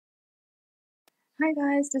Hi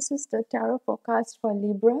guys, this is the tarot forecast for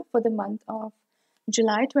Libra for the month of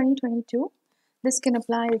July 2022. This can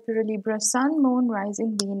apply if you're a Libra Sun, Moon,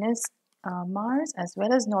 Rising, Venus, Mars, as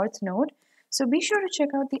well as North Node. So be sure to check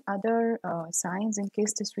out the other signs in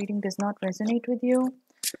case this reading does not resonate with you.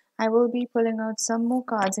 I will be pulling out some more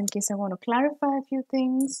cards in case I want to clarify a few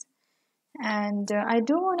things. And I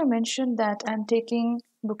do want to mention that I'm taking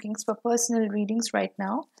bookings for personal readings right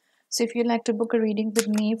now. So if you'd like to book a reading with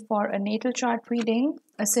me for a natal chart reading,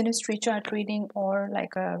 a synastry chart reading, or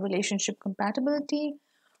like a relationship compatibility,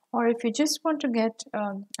 or if you just want to get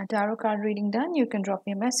a tarot card reading done, you can drop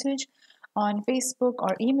me a message on Facebook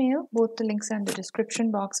or email. Both the links are in the description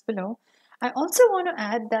box below. I also want to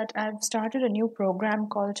add that I've started a new program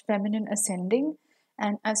called Feminine Ascending.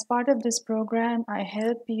 And as part of this program, I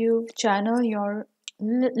help you channel your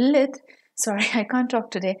Lilith. Sorry, I can't talk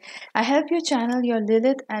today. I help you channel your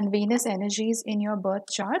Lilith and Venus energies in your birth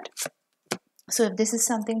chart. So if this is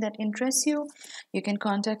something that interests you, you can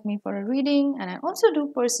contact me for a reading. And I also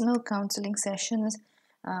do personal counseling sessions,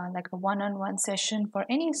 like a one-on-one session for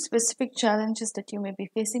any specific challenges that you may be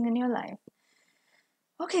facing in your life.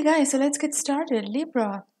 Okay, guys, so let's get started.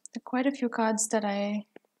 Libra, quite a few cards that I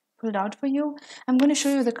pulled out for you. I'm going to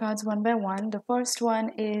show you the cards one by one. The first one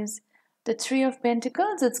is the Three of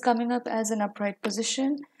Pentacles. It's coming up as an upright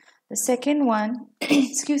position. The second one,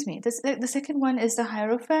 excuse me, the second one is the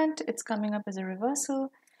Hierophant. It's coming up as a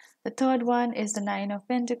reversal. The third one is the Nine of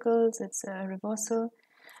Pentacles. It's a reversal.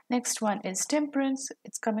 Next one is Temperance.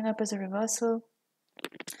 It's coming up as a reversal.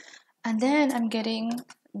 And then I'm getting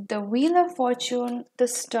the Wheel of Fortune, the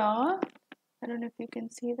Star. I don't know if you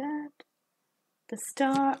can see that. The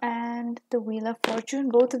Star and the Wheel of Fortune,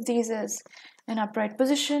 both of these is an upright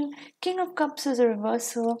position. King of Cups is a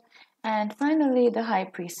reversal. And finally, the High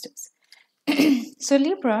Priestess. So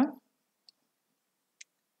Libra,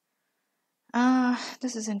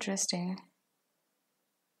 this is interesting.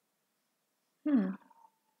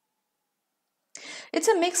 It's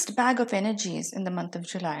a mixed bag of energies in the month of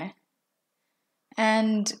July.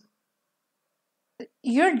 And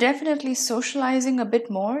you're definitely socializing a bit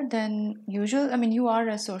more than usual. I mean, you are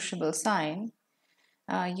a sociable sign.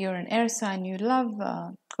 You're an air sign. You love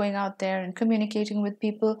going out there and communicating with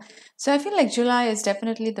people. So I feel like July is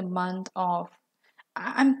definitely the month of,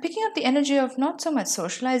 I'm picking up the energy of not so much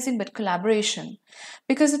socializing, but collaboration.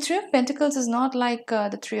 Because the Three of Pentacles is not like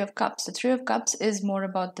the Three of Cups. The Three of Cups is more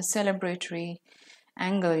about the celebratory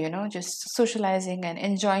angle, just socializing and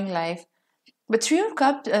enjoying life. But Three of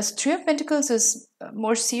Pentacles is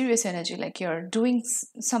more serious energy, like you're doing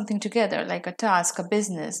something together, like a task, a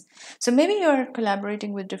business. So maybe you're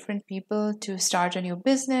collaborating with different people to start a new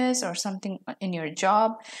business or something in your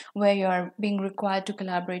job where you're being required to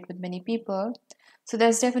collaborate with many people. So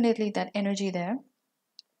there's definitely that energy there.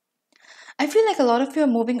 I feel like a lot of you are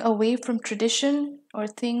moving away from tradition or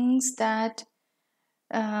things that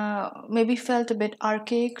maybe felt a bit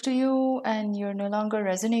archaic to you and you're no longer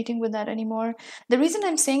resonating with that anymore. The reason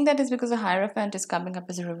I'm saying that is because the Hierophant is coming up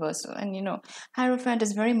as a reversal. And Hierophant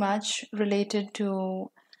is very much related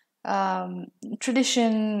to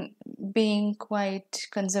tradition, being quite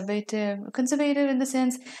conservative in the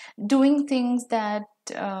sense doing things that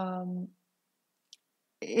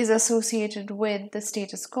is associated with the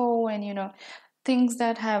status quo and things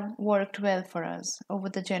that have worked well for us over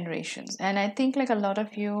the generations. And I think like a lot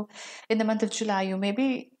of you in the month of July, you may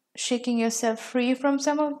be shaking yourself free from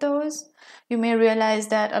some of those. You may realize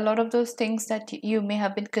that a lot of those things that you may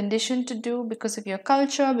have been conditioned to do because of your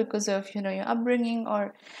culture, because of your upbringing,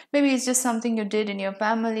 or maybe it's just something you did in your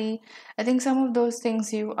family. I think some of those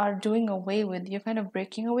things you are doing away with. You're kind of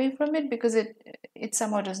breaking away from it because it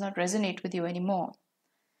somehow does not resonate with you anymore.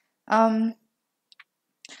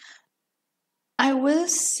 I will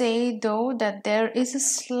say though that there is a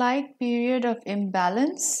slight period of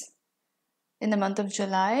imbalance in the month of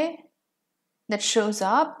July that shows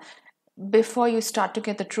up before you start to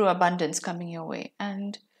get the true abundance coming your way.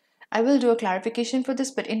 And I will do a clarification for this,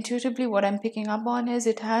 but intuitively what I'm picking up on is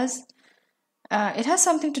it has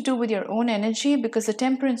something to do with your own energy, because the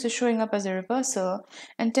Temperance is showing up as a reversal,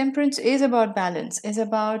 and Temperance is about balance, is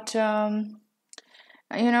about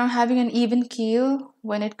having an even keel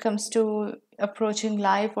when it comes to approaching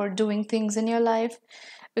life or doing things in your life.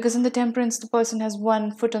 Because in the Temperance, the person has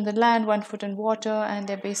one foot on the land, one foot in water, and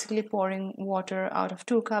they're basically pouring water out of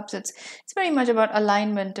two cups. It's very much about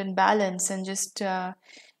alignment and balance and just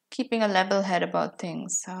keeping a level head about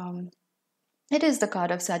things. It is the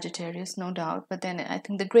card of Sagittarius, no doubt, but then I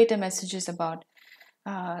think the greater message is about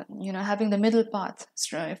having the middle path,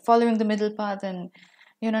 following the middle path, and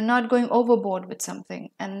not going overboard with something.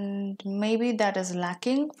 And maybe that is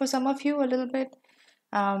lacking for some of you a little bit.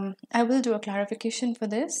 I will do a clarification for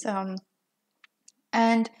this.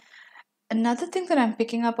 And another thing that I'm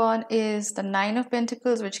picking up on is the Nine of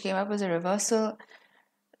Pentacles, which came up as a reversal.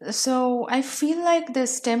 So I feel like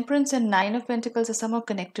this Temperance and Nine of Pentacles are somehow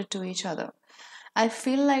connected to each other. I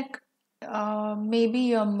feel like maybe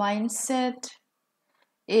your mindset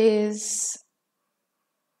is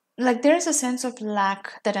like there is a sense of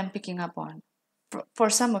lack that I'm picking up on. For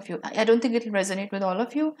some of you, I don't think it'll resonate with all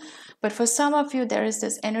of you, but for some of you, there is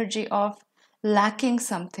this energy of lacking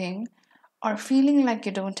something or feeling like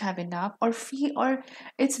you don't have enough, or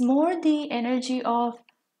it's more the energy of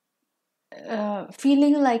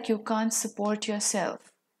feeling like you can't support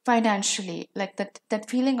yourself financially, like that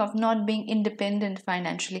feeling of not being independent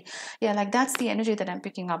financially. Yeah, like that's the energy that I'm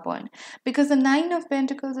picking up on, because the Nine of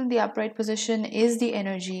Pentacles in the upright position is the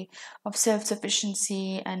energy of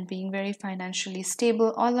self-sufficiency and being very financially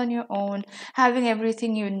stable all on your own, having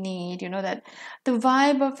everything you need, that the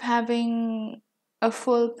vibe of having a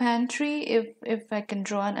full pantry, if I can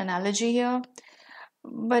draw an analogy here.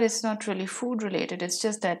 But it's not really food related, it's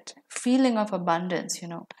just that feeling of abundance,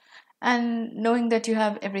 and knowing that you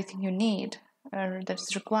have everything you need or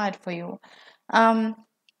that's required for you. um,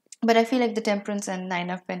 but I feel like the Temperance and Nine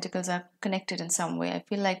of Pentacles are connected in some way. I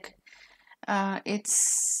feel like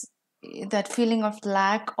it's that feeling of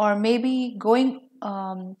lack, or maybe going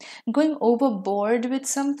overboard with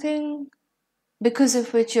something, because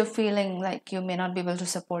of which you're feeling like you may not be able to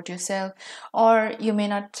support yourself, or you may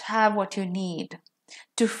not have what you need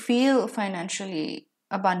to feel financially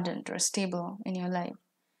abundant or stable in your life.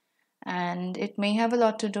 And it may have a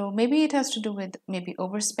lot to do, maybe it has to do with maybe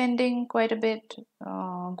overspending quite a bit,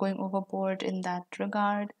 going overboard in that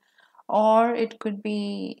regard, or it could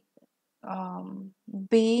be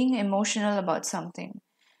being emotional about something,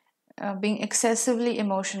 being excessively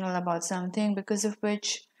emotional about something, because of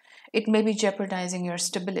which it may be jeopardizing your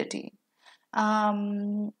stability.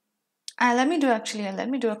 um, let me do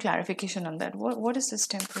a clarification on that. What is this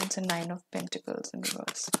Temperance and Nine of Pentacles in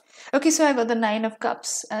reverse? Okay, so I got the Nine of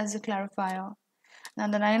Cups as a clarifier. Now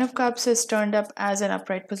the Nine of Cups is turned up as an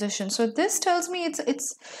upright position. So this tells me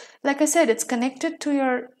it's like I said, it's connected to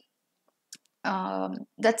your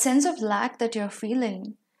that sense of lack that you're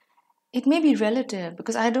feeling. It may be relative,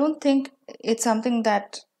 because I don't think it's something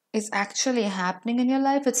that is actually happening in your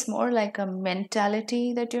life. It's more like a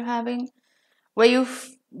mentality that you're having, where you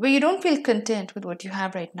don't feel content with what you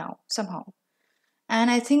have right now somehow.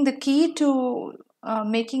 And I think the key to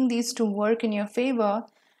making these two work in your favor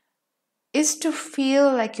is to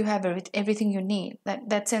feel like you have everything you need,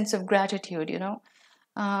 that sense of gratitude,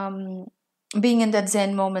 um, being in that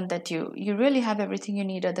zen moment that you really have everything you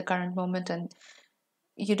need at the current moment, and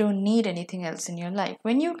you don't need anything else in your life.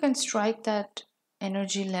 When you can strike that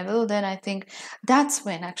energy level, then I think that's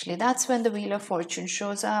when the Wheel of Fortune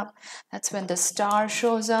shows up. That's when the star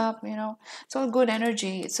shows up. It's all good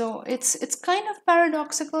energy. So it's kind of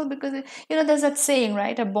paradoxical, because there's that saying,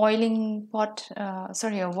 right? A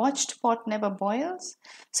watched pot never boils.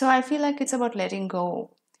 So I feel like it's about letting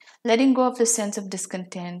go of the sense of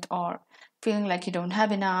discontent, or feeling like you don't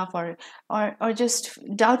have enough, or just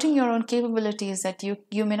doubting your own capabilities, that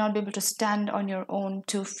you may not be able to stand on your own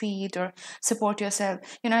 2 feet or support yourself.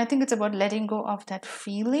 I think it's about letting go of that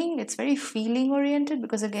feeling. It's very feeling oriented,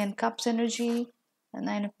 because again, cups energy, the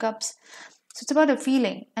Nine of Cups. So it's about a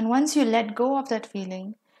feeling, and once you let go of that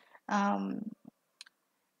feeling, um,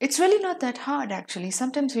 it's really not that hard, actually.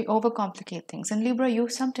 Sometimes we overcomplicate things. And Libra, you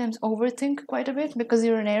sometimes overthink quite a bit, because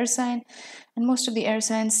you're an air sign, and most of the air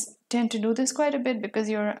signs tend to do this quite a bit, because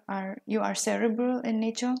you are cerebral in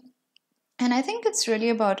nature. And I think it's really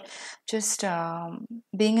about just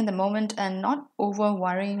being in the moment and not over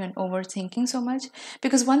worrying and overthinking so much.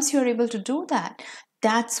 Because once you're able to do that,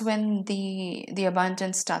 that's when the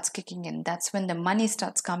abundance starts kicking in. That's when the money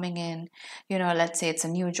starts coming in. Let's say it's a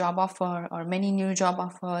new job offer, or many new job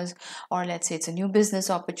offers, or let's say it's a new business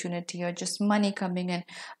opportunity, or just money coming in.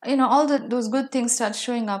 All those good things start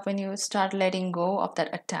showing up when you start letting go of that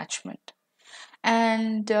attachment.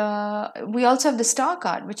 And we also have the Star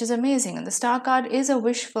card, which is amazing. And the Star card is a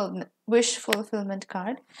wish fulfillment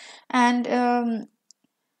card, and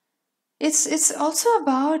it's also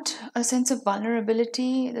about a sense of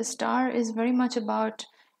vulnerability. The Star is very much about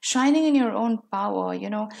shining in your own power.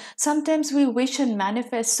 Sometimes we wish and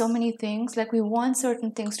manifest so many things, like we want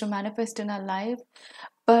certain things to manifest in our life,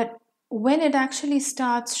 but when it actually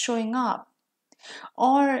starts showing up,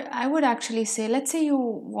 or I would actually say, let's say you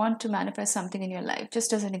want to manifest something in your life,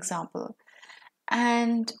 just as an example,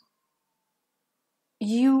 and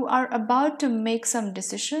you are about to make some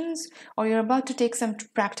decisions, or you're about to take some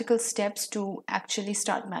practical steps to actually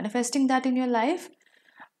start manifesting that in your life.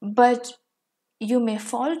 But you may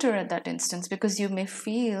falter at that instance because you may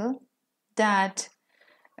feel that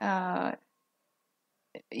uh,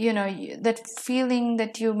 that feeling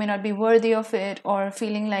that you may not be worthy of it, or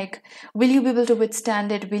feeling like, will you be able to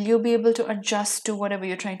withstand it, will you be able to adjust to whatever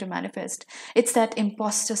you're trying to manifest. It's that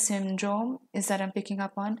imposter syndrome is that I'm picking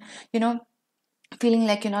up on, feeling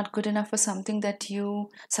like you're not good enough for something that you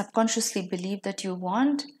subconsciously believe that you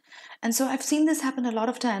want. And so I've seen this happen a lot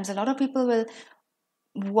of times. A lot of people will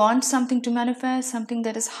want something to manifest, something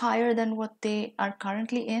that is higher than what they are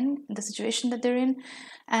currently in, the situation that they're in.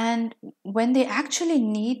 And when they actually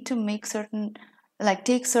need to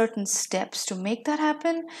take certain steps to make that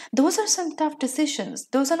happen, those are some tough decisions.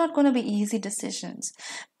 Those are not going to be easy decisions,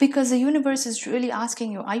 because the universe is really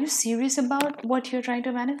asking you, are you serious about what you're trying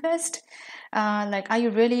to manifest? Are you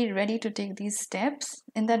really ready to take these steps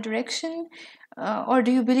in that direction? Or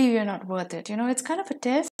do you believe you're not worth it? It's kind of a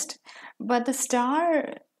test. But the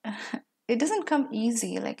star, it doesn't come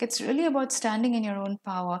easy. Like, it's really about standing in your own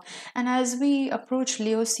power. And as we approach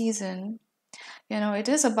Leo season, it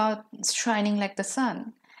is about shining like the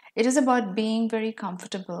sun. It is about being very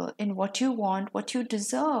comfortable in what you want, what you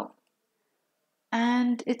deserve.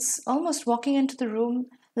 And it's almost walking into the room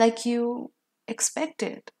like you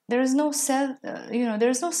expected. There is no there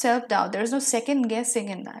is no self doubt. There is no second guessing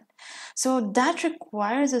in that. So that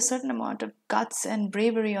requires a certain amount of guts and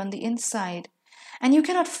bravery on the inside. And you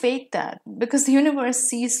cannot fake that, because the universe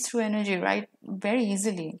sees through energy, right? Very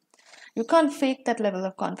easily. You can't fake that level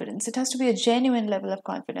of confidence. It has to be a genuine level of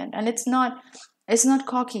confidence. And it's not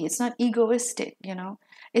cocky, it's not egoistic.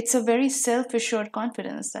 It's a very self-assured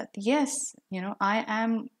confidence that, yes, I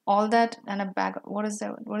am all that, and a bag, what is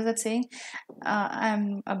that saying,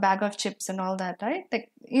 I'm a bag of chips and all that, right? Like,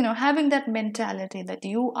 having that mentality that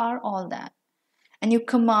you are all that, and you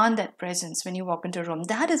command that presence when you walk into a room.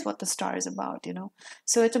 That is what the star is about.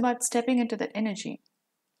 So it's about stepping into that energy.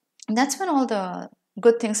 And that's when all the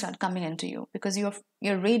good things start coming into you, because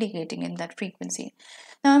you're radiating in that frequency.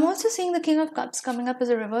 Now I'm also seeing the King of Cups coming up as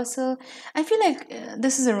a reversal. I feel like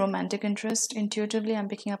this is a romantic interest. Intuitively, I'm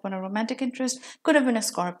picking up on a romantic interest. Could have been a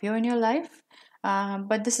Scorpio in your life,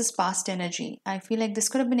 but this is past energy. I feel like this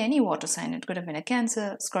could have been any water sign. It could have been a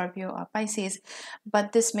Cancer, Scorpio, or Pisces,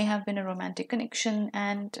 but this may have been a romantic connection,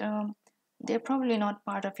 and they're probably not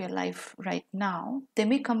part of your life right now. They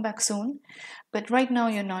may come back soon, but right now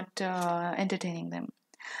you're not entertaining them.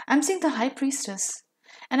 I'm seeing the High Priestess,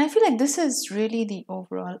 and I feel like this is really the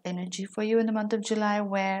overall energy for you in the month of July,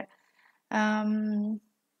 where um,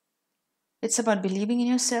 it's about believing in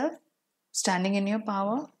yourself, standing in your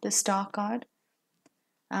power, the Star card,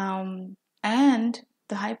 and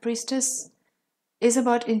the High Priestess is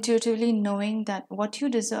about intuitively knowing that what you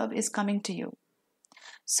deserve is coming to you.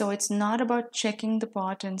 So it's not about checking the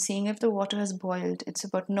pot and seeing if the water has boiled. It's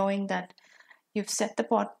about knowing that you've set the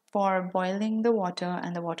pot for boiling the water,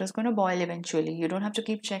 and the water is going to boil eventually. You don't have to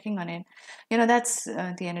keep checking on it. That's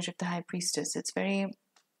the energy of the High Priestess. It's very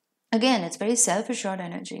self-assured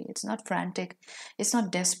energy. It's not frantic. It's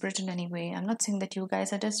not desperate in any way. I'm not saying that you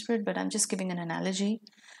guys are desperate, but I'm just giving an analogy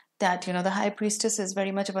that, the High Priestess is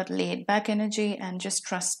very much about laid back energy and just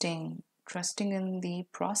trusting in the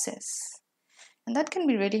process. And that can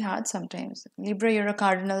be really hard sometimes. Libra, you're a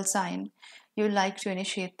cardinal sign. You like to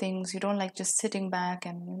initiate things. You don't like just sitting back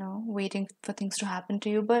and, waiting for things to happen to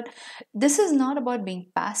you. But this is not about being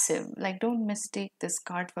passive. Like, don't mistake this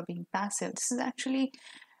card for being passive. This is actually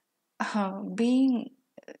being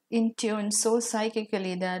in tune so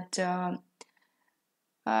psychically that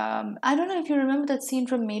I don't know if you remember that scene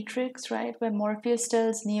from Matrix, right? Where Morpheus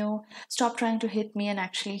tells Neo, stop trying to hit me and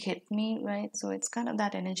actually hit me, right? So it's kind of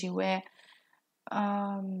that energy where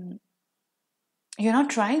um, you're not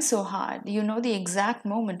trying so hard. You know the exact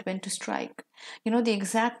moment when to strike. You know the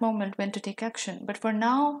exact moment when to take action. But for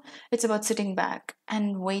now, it's about sitting back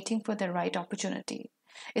and waiting for the right opportunity.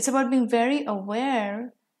 It's about being very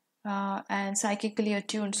aware and psychically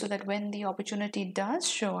attuned, so that when the opportunity does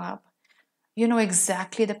show up, you know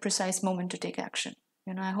exactly the precise moment to take action.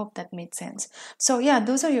 I hope that made sense. So yeah,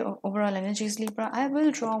 those are your overall energies, Libra. I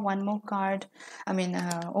will draw one more card.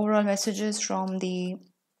 Overall messages from the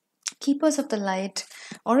Keepers of the Light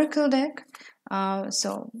Oracle deck.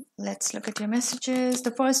 So let's look at your messages.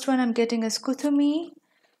 The first one I'm getting is Kuthumi,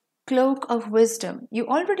 Cloak of Wisdom. You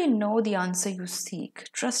already know the answer you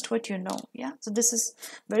seek. Trust what you know. Yeah. So this is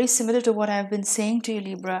very similar to what I've been saying to you,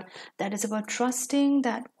 Libra. That is about trusting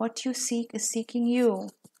that what you seek is seeking you.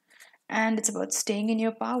 And it's about staying in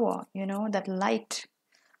your power, that light,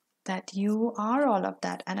 that you are all of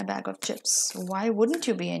that and a bag of chips. Why wouldn't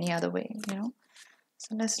you be any other way?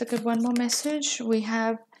 So let's look at one more message. We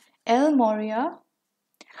have El Moria,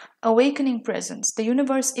 Awakening presence. The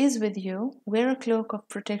universe is with you. Wear a cloak of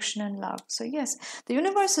protection and love. So, yes, the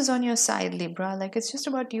universe is on your side, Libra. Like, it's just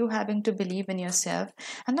about you having to believe in yourself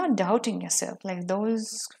and not doubting yourself. Like,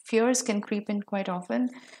 those fears can creep in quite often,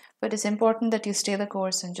 but it's important that you stay the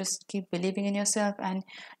course and just keep believing in yourself. And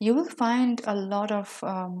you will find a lot of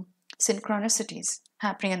synchronicities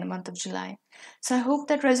happening in the month of July. So, I hope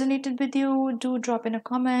that resonated with you. Do drop in a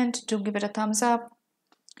comment, do give it a thumbs up.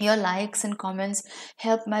 Your likes and comments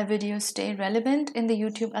help my videos stay relevant in the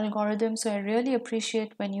YouTube algorithm, so I really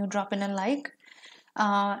appreciate when you drop in a like.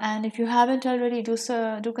 And if you haven't already,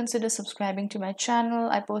 do consider subscribing to my channel.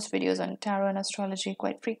 I post videos on tarot and astrology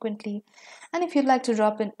quite frequently. And if you'd like to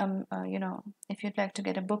drop in, if you'd like to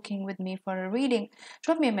get a booking with me for a reading,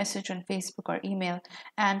 drop me a message on Facebook or email,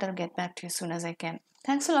 and I'll get back to you as soon as I can.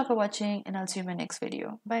 Thanks a lot for watching, and I'll see you in my next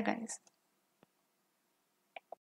video. Bye, guys.